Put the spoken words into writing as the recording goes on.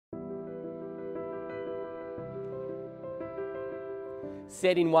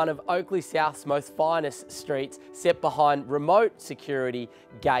Set in one of Oakleigh South's most finest streets, set behind remote security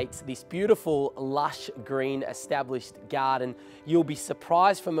gates, this beautiful lush green established garden. You'll be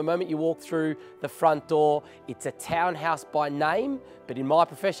surprised from the moment you walk through the front door. It's a townhouse by name, but in my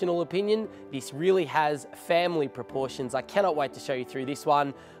professional opinion, this really has family proportions. I cannot wait to show you through this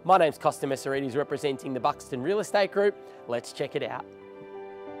one. My name's Kosta Mesaritis, representing the Buxton Real Estate Group. Let's check it out.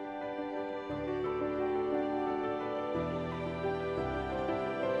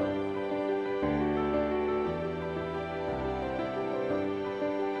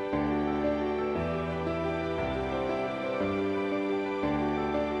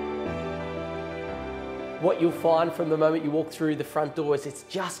 What you'll find from the moment you walk through the front door is it's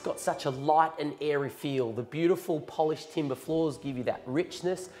just got such a light and airy feel. The beautiful polished timber floors give you that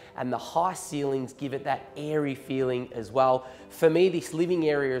richness, and the high ceilings give it that airy feeling as well. For me, this living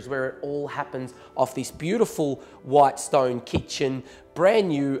area is where it all happens, off this beautiful white stone kitchen, brand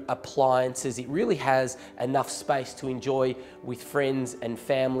new appliances. It really has enough space to enjoy with friends and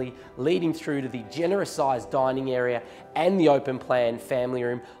family, leading through to the generous sized dining area and the open plan family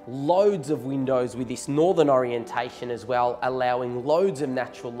room. Loads of windows with this northern orientation as well, allowing loads of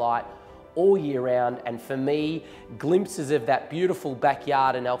natural light all year round. And for me, glimpses of that beautiful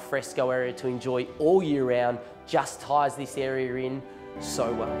backyard and alfresco area to enjoy all year round just ties this area in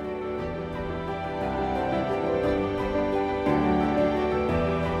so well.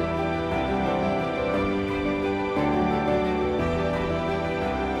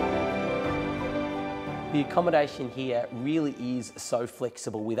 The accommodation here really is so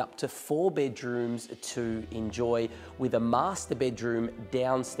flexible, with up to 4 bedrooms to enjoy, with a master bedroom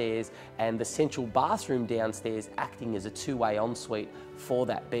downstairs and the central bathroom downstairs acting as a two-way ensuite for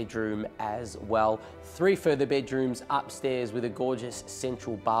that bedroom as well. 3 further bedrooms upstairs with a gorgeous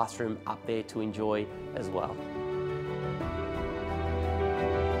central bathroom up there to enjoy as well.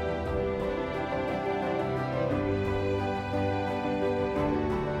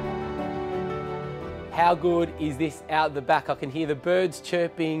 How good is this out the back? I can hear the birds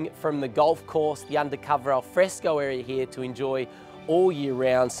chirping from the golf course, the undercover alfresco area here to enjoy all year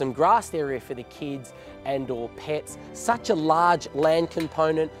round. Some grassed area for the kids and or pets. Such a large land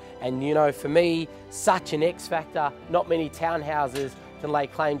component, and you know, for me, such an X factor. Not many townhouses can lay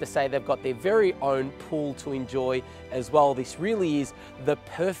claim to say they've got their very own pool to enjoy as well. This really is the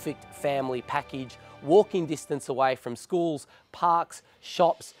perfect family package. Walking distance away from schools, parks,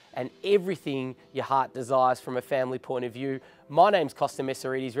 shops, and everything your heart desires from a family point of view. My name's Kosta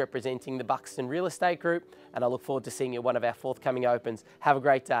Mesaritis, representing the Buxton Real Estate Group, and I look forward to seeing you at one of our forthcoming opens. Have a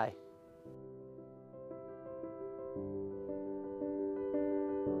great day.